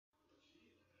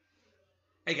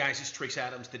Hey guys, it's Trace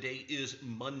Adams. Today is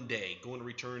Monday. Going to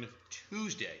return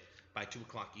Tuesday by 2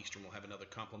 o'clock Eastern. We'll have another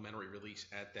complimentary release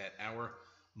at that hour.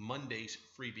 Monday's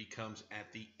freebie comes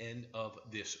at the end of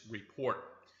this report.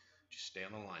 Just stay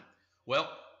on the line. Well,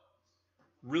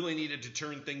 really needed to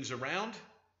turn things around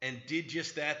and did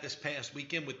just that this past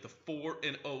weekend with the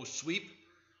 4-0 sweep.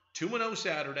 2-0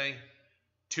 Saturday,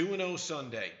 2-0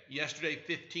 Sunday. Yesterday,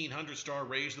 1,500 star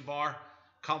raised the bar.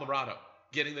 Colorado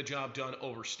getting the job done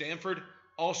over Stanford.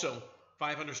 Also,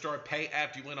 500 star pay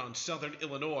after you win on Southern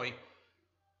Illinois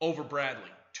over Bradley.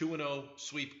 2-0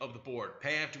 sweep of the board.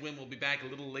 Pay after win will be back a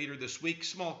little later this week.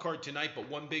 Small card tonight, but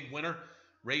one big winner.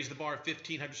 Raise the bar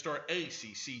 1,500 star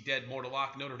ACC Dead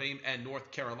Mortalock, Notre Dame and North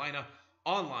Carolina.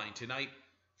 Online tonight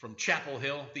from Chapel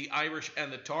Hill, the Irish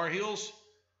and the Tar Heels.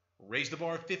 Raise the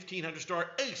bar 1,500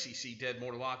 star ACC Dead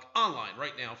Mortalock. Online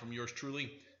right now from yours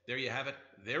truly. There you have it.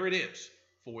 There it is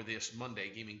for this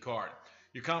Monday gaming card.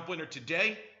 Your comp winner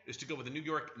today is to go with the New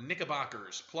York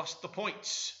Knickerbockers plus the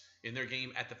points in their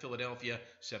game at the Philadelphia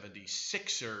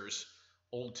 76ers.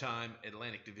 Old-time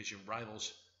Atlantic Division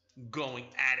rivals going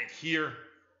at it here.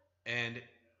 And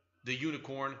the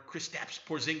Unicorn, Kristaps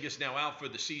Porzingis, now out for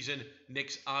the season.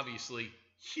 Knicks, obviously,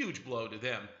 huge blow to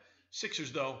them.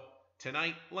 Sixers, though,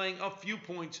 tonight laying a few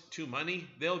points to money.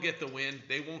 They'll get the win.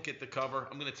 They won't get the cover.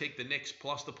 I'm going to take the Knicks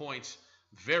plus the points.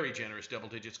 Very generous double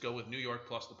digits. Go with New York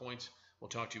plus the points. We'll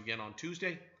talk to you again on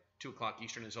Tuesday, 2 o'clock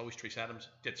Eastern. As always, Trace Adams,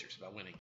 dead serious about winning.